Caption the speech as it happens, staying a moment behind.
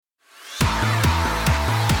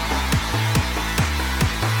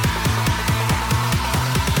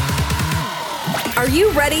you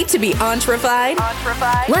ready to be entrefied?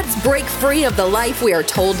 Let's break free of the life we are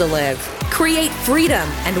told to live. Create freedom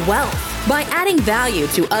and wealth by adding value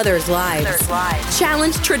to others' lives.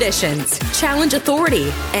 Challenge traditions, challenge authority,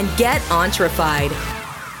 and get entrefied.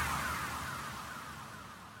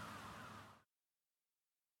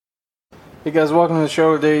 Hey guys, welcome to the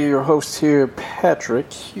show today. Your host here,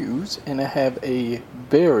 Patrick Hughes, and I have a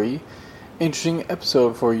very interesting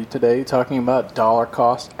episode for you today talking about dollar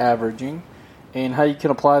cost averaging and how you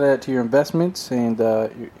can apply that to your investments and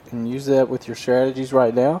use that with your strategies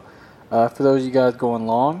right now for those of you guys going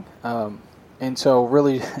long. And so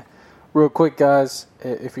really, real quick guys,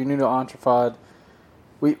 if you're new to Entrefied,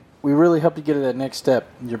 we really help you get to that next step,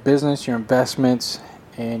 your business, your investments,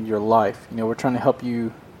 and your life. You know, we're trying to help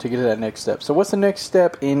you to get to that next step. So what's the next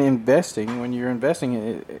step in investing when you're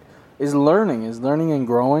investing? Is learning and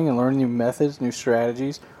growing and learning new methods, new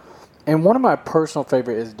strategies. And one of my personal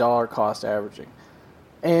favorite is dollar cost averaging.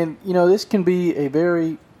 And, you know, this can be a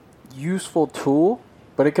very useful tool,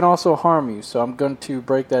 but it can also harm you. So I'm going to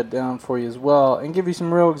break that down for you as well and give you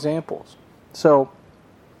some real examples. So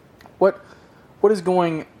what is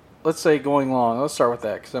going long? Let's start with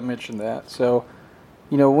that because I mentioned that. So,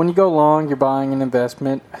 you know, when you go long, you're buying an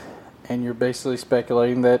investment and you're basically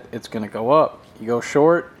speculating that it's going to go up. You go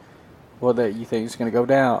short, well, that you think it's going to go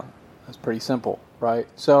down. That's pretty simple, right?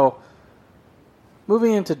 So,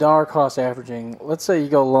 moving into dollar cost averaging, let's say you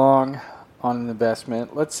go long on an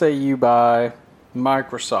investment. Let's say you buy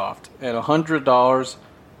Microsoft at $100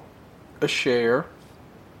 a share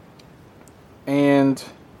and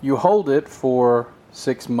you hold it for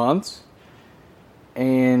 6 months.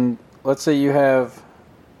 And let's say you have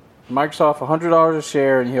Microsoft $100 a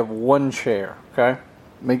share and you have one share, okay?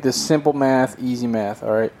 Make this simple math, easy math,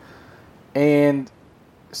 all right? And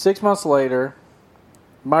 6 months later,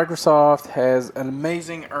 Microsoft has an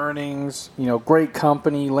amazing earnings, you know, great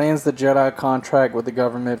company, lands the Jedi contract with the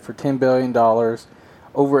government for $10 billion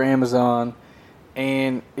over Amazon,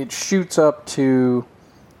 and it shoots up to,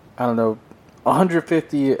 I don't know,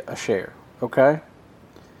 $150 a share, okay?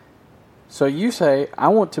 So you say, I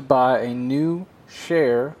want to buy a new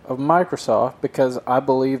share of Microsoft because I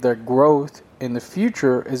believe their growth in the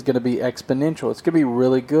future is going to be exponential. It's going to be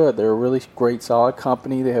really good. They're a really great, solid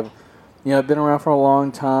company. They have, you know, been around for a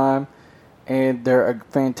long time, and they're a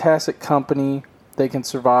fantastic company. They can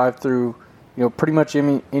survive through, you know, pretty much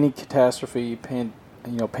any catastrophe,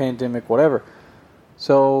 pandemic, whatever.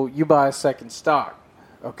 So you buy a second stock,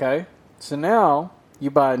 okay? So now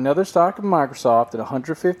you buy another stock of Microsoft at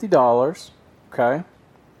 $150, okay?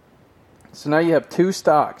 So now you have two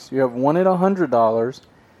stocks. You have one at $100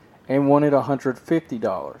 and one at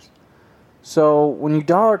 $150. So when you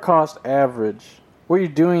dollar cost average, what you're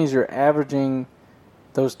doing is you're averaging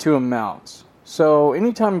those two amounts. So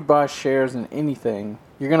anytime you buy shares in anything,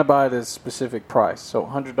 you're going to buy it at a specific price. So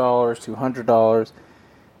 $100 to $100.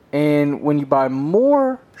 And when you buy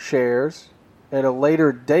more shares at a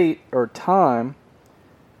later date or time,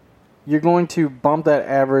 you're going to bump that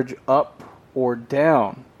average up or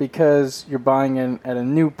down because you're buying in at a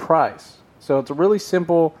new price. So it's a really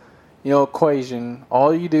simple, you know, equation.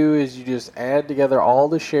 All you do is you just add together all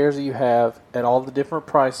the shares that you have at all the different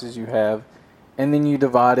prices you have, and then you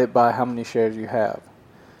divide it by how many shares you have.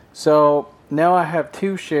 So now I have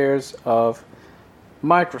two shares of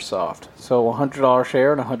Microsoft. So a $100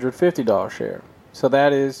 share and a $150 share. So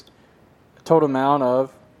that is a total amount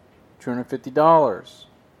of $250.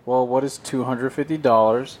 Well, what is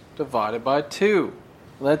 $250 divided by 2?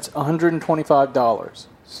 That's $125.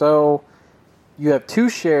 So you have two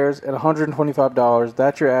shares at $125.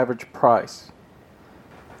 That's your average price.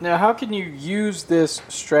 Now, how can you use this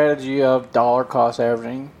strategy of dollar cost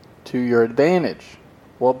averaging to your advantage?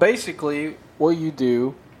 Well, basically, what you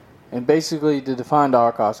do, and basically to define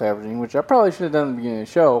dollar cost averaging, which I probably should have done at the beginning of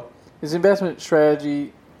the show, is investment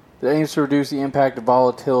strategy that aims to reduce the impact of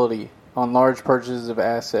volatility on large purchases of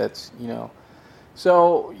assets, you know.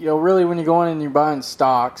 So, you know, really when you're going and you're buying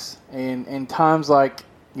stocks, and in times like,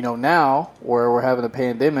 you know, now, where we're having a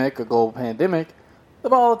pandemic, a global pandemic, the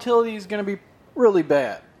volatility is going to be really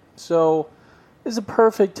bad. So, it's a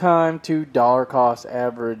perfect time to dollar cost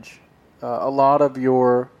average a lot of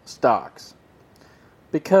your stocks.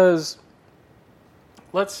 Because,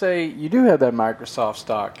 let's say you do have that Microsoft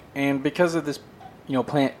stock, and because of this, you know,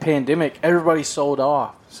 pandemic, everybody sold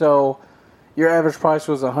off. So your average price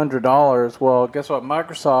was $100. Well, guess what?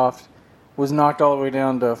 Microsoft was knocked all the way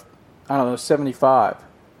down to, I don't know, 75.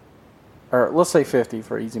 Or let's say 50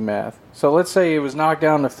 for easy math. So let's say it was knocked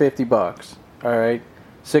down to $50. All right,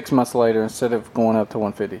 6 months later instead of going up to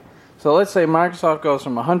 $150. So let's say Microsoft goes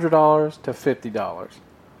from $100 to $50.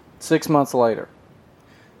 6 months later.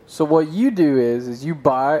 So what you do is you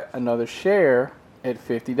buy another share at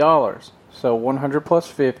 $50. So 100 plus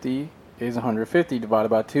 50 is 150 divided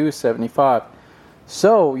by 2 is 75.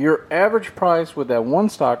 So your average price with that one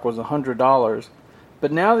stock was $100.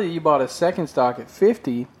 But now that you bought a second stock at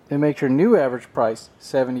 50, it makes your new average price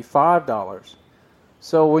 $75.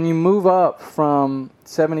 So when you move up from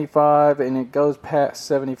 75 and it goes past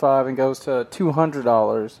 75 and goes to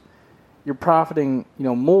 $200, you're profiting,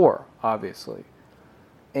 more, obviously.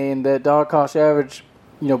 And that dollar cost average,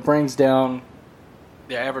 brings down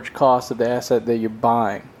the average cost of the asset that you're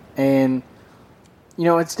buying. And,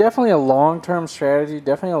 it's definitely a long-term strategy,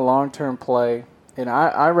 definitely a long-term play. And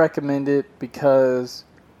I recommend it because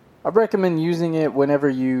I recommend using it whenever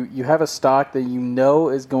you have a stock that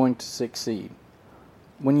is going to succeed.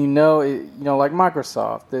 When like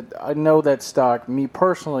Microsoft, that I know that stock, me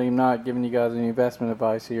personally, I'm not giving you guys any investment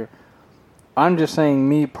advice here. I'm just saying,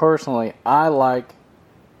 me personally, I like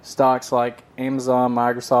stocks like Amazon,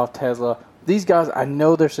 Microsoft, Tesla. These guys, I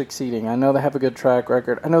know they're succeeding. I know they have a good track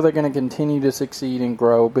record. I know they're going to continue to succeed and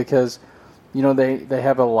grow because, they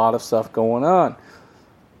have a lot of stuff going on.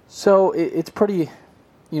 So it's pretty,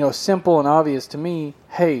 simple and obvious to me,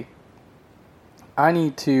 hey, I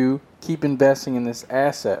need to keep investing in this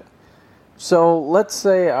asset. So let's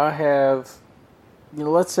say I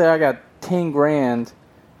got 10 grand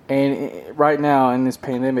and right now in this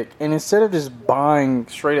pandemic, and instead of just buying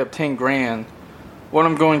straight up 10 grand, what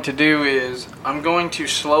I'm going to do is I'm going to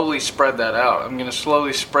slowly spread that out. I'm going to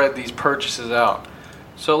slowly spread these purchases out.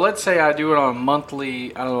 So let's say I do it on a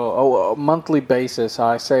monthly basis.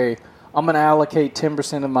 I say I'm going to allocate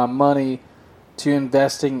 10% of my money to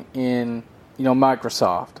investing in,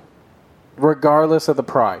 Microsoft. Regardless of the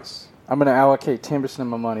price, I'm going to allocate 10% of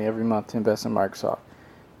my money every month to invest in Microsoft.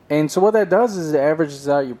 And so what that does is it averages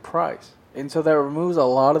out your price. And so that removes a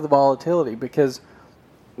lot of the volatility because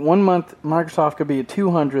one month Microsoft could be at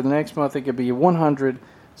 200, the next month it could be 100.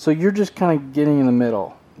 So you're just kind of getting in the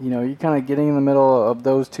middle. You're kind of getting in the middle of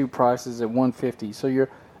those two prices at 150. So you're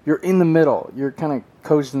in the middle. You're kind of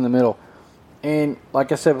coasting in the middle. And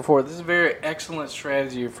like I said before, this is a very excellent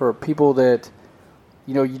strategy for people that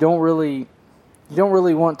you don't really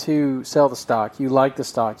want to sell the stock. You like the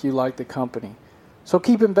stock. You like the company. So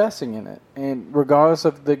keep investing in it, and regardless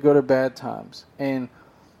of the good or bad times. And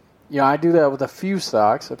I do that with a few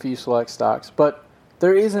select stocks, but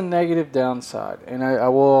there is a negative downside. And I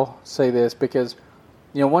will say this because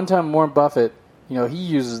one time Warren Buffett, he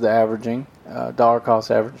uses the averaging, dollar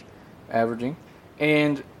cost averaging,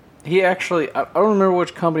 and he actually, I don't remember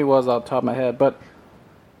which company it was off the top of my head, but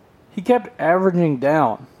he kept averaging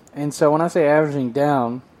down. And so when I say averaging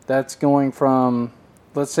down, that's going from,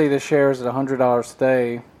 let's say the share is at $100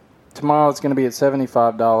 today. Tomorrow it's going to be at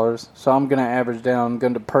 $75. So I'm going to average down. I'm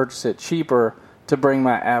going to purchase it cheaper to bring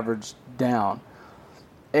my average down.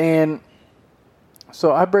 And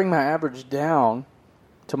so I bring my average down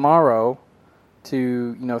tomorrow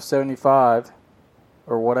to, 75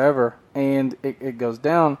 or whatever, and it goes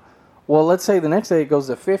down. Well, let's say the next day it goes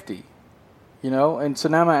to 50. And so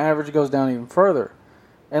now my average goes down even further.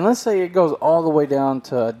 And let's say it goes all the way down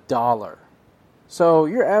to $1. So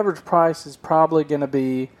your average price is probably going to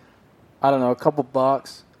be, a couple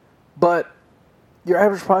bucks. But your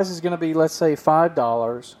average price is going to be, let's say,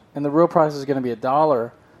 $5. And the real price is going to be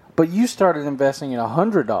 $1. But you started investing in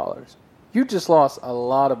 $100. You just lost a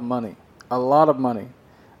lot of money. A lot of money.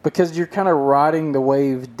 Because you're kind of riding the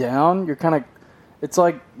wave down. It's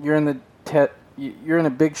like you're in a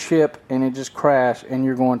big ship and it just crashed and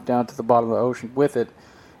you're going down to the bottom of the ocean with it.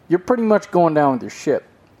 You're pretty much going down with your ship.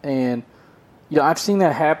 And, I've seen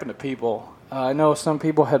that happen to people. I know some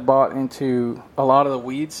people had bought into a lot of the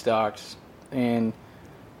weed stocks. And,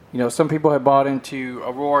 some people had bought into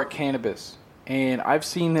Aurora Cannabis. And I've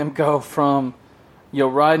seen them go from,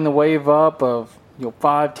 riding the wave up of,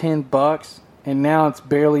 $5-10. And now it's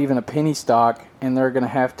barely even a penny stock. And they're going to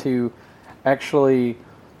have to actually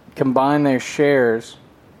combine their shares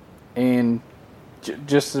and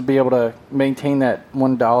just to be able to maintain that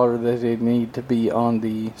 $1 that they need to be on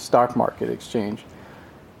the stock market exchange,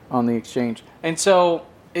 And so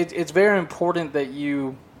it's very important that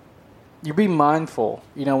you be mindful,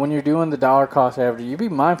 when you're doing the dollar cost average, you be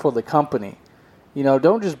mindful of the company.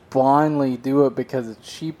 Don't just blindly do it because it's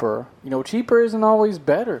cheaper. Cheaper isn't always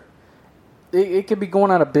better. It could be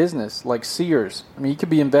going out of business, like Sears. You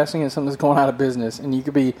could be investing in something that's going out of business, and you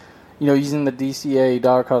could be using the DCA,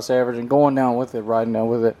 dollar cost average, and going down with it, riding down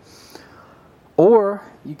with it. Or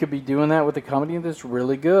you could be doing that with a company that's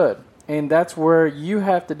really good. And that's where you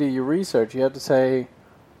have to do your research. You have to say,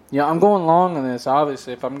 I'm going long on this,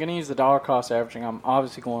 obviously. If I'm going to use the dollar cost averaging, I'm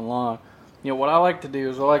obviously going long. what I like to do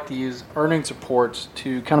is I like to use earnings reports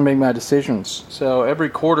to kind of make my decisions. So every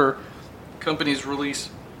quarter, companies release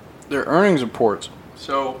their earnings reports.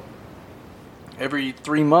 So every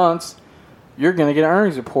 3 months, you're going to get an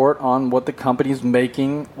earnings report on what the company's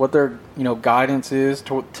making, what their guidance is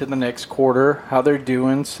to the next quarter, how they're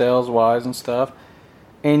doing sales-wise and stuff.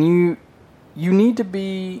 And you need to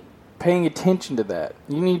be paying attention to that.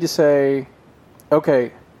 You need to say,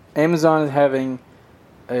 okay, Amazon is having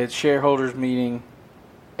a shareholders meeting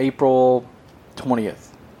April 20th.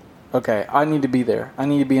 Okay, I need to be there. I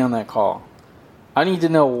need to be on that call. I need to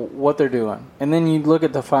know what they're doing. And then you look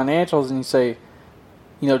at the financials and you say,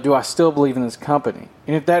 do I still believe in this company?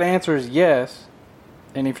 And if that answer is yes,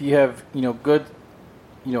 and if you have, good,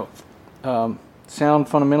 sound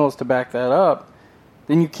fundamentals to back that up,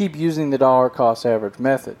 then you keep using the dollar cost average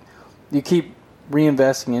method. You keep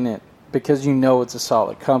reinvesting in it because it's a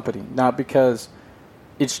solid company, not because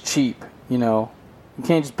it's cheap. You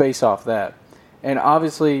can't just base off that. And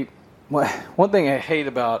obviously, one thing I hate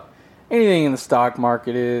about anything in the stock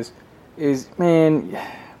market is man,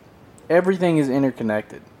 everything is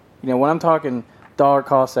interconnected. When I'm talking dollar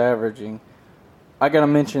cost averaging, I got to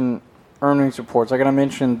mention earnings reports. I got to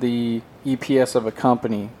mention the EPS of a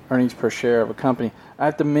company, earnings per share of a company. I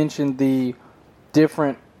have to mention the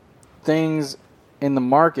different things in the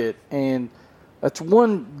market, and that's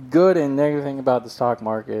one good and negative thing about the stock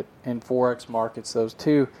market and Forex markets, those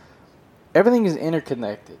two. Everything is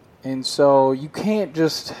interconnected, and so you can't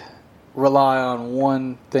just rely on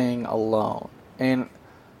one thing alone. And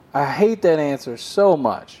I hate that answer so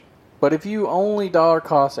much. But if you only dollar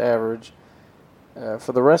cost average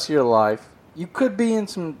for the rest of your life, you could be in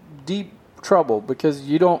some deep trouble because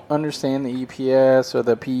you don't understand the EPS or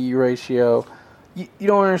the PE ratio. You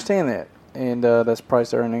don't understand that, and that's price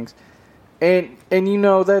to earnings, and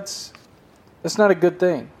that's not a good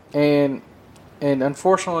thing. And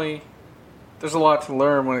unfortunately, there's a lot to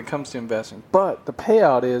learn when it comes to investing. But the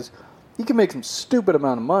payout is you can make some stupid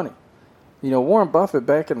amount of money. Warren Buffett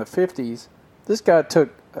back in the 50s, this guy took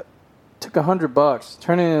 $100,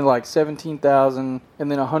 turned it into like 17,000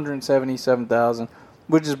 and then 177,000,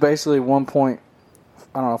 which is basically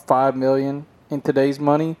 5 million in today's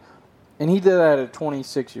money. And he did that at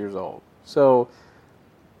 26 years old. So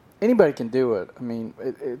anybody can do it. I mean,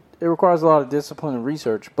 it requires a lot of discipline and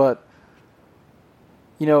research, but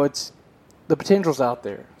it's the potential's out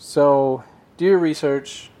there. So do your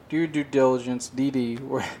research, do your due diligence,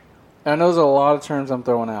 DD. I know there's a lot of terms I'm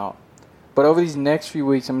throwing out, but over these next few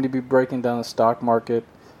weeks, I'm going to be breaking down the stock market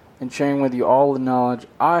and sharing with you all the knowledge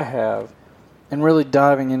I have, and really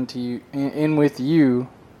diving in with you,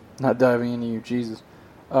 not diving into you, Jesus.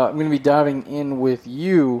 I'm going to be diving in with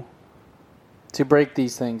you to break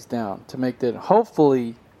these things down, to make that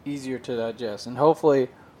hopefully easier to digest, and hopefully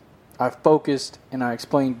I focused and I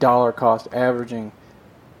explained dollar cost averaging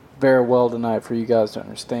very well tonight for you guys to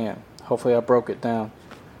understand. Hopefully I broke it down.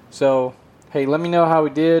 So, hey, let me know how we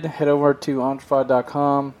did. Head over to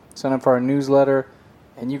entrefied.com, sign up for our newsletter,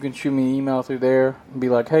 and you can shoot me an email through there and be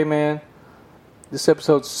like, hey, man, this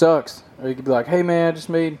episode sucks. Or you could be like, hey, man, I just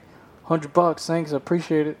made $100. Thanks, I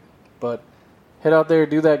appreciate it. But head out there,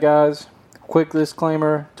 do that, guys. Quick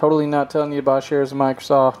disclaimer, totally not telling you about shares of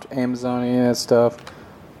Microsoft, Amazon, any of that stuff.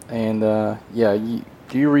 And, you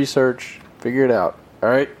do your research, figure it out. All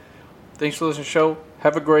right? Thanks for listening to the show.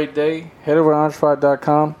 Have a great day. Head over to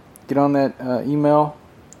entrefied.com. Get on that email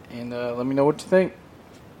and let me know what you think.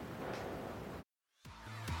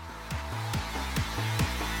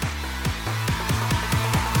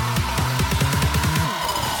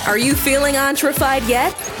 Are you feeling entrefied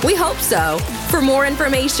yet? We hope so. For more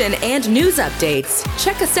information and news updates,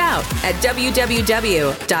 check us out at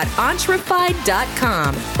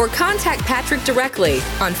www.entrefied.com or contact Patrick directly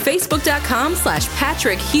on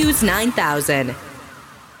facebook.com/PatrickHughes9000.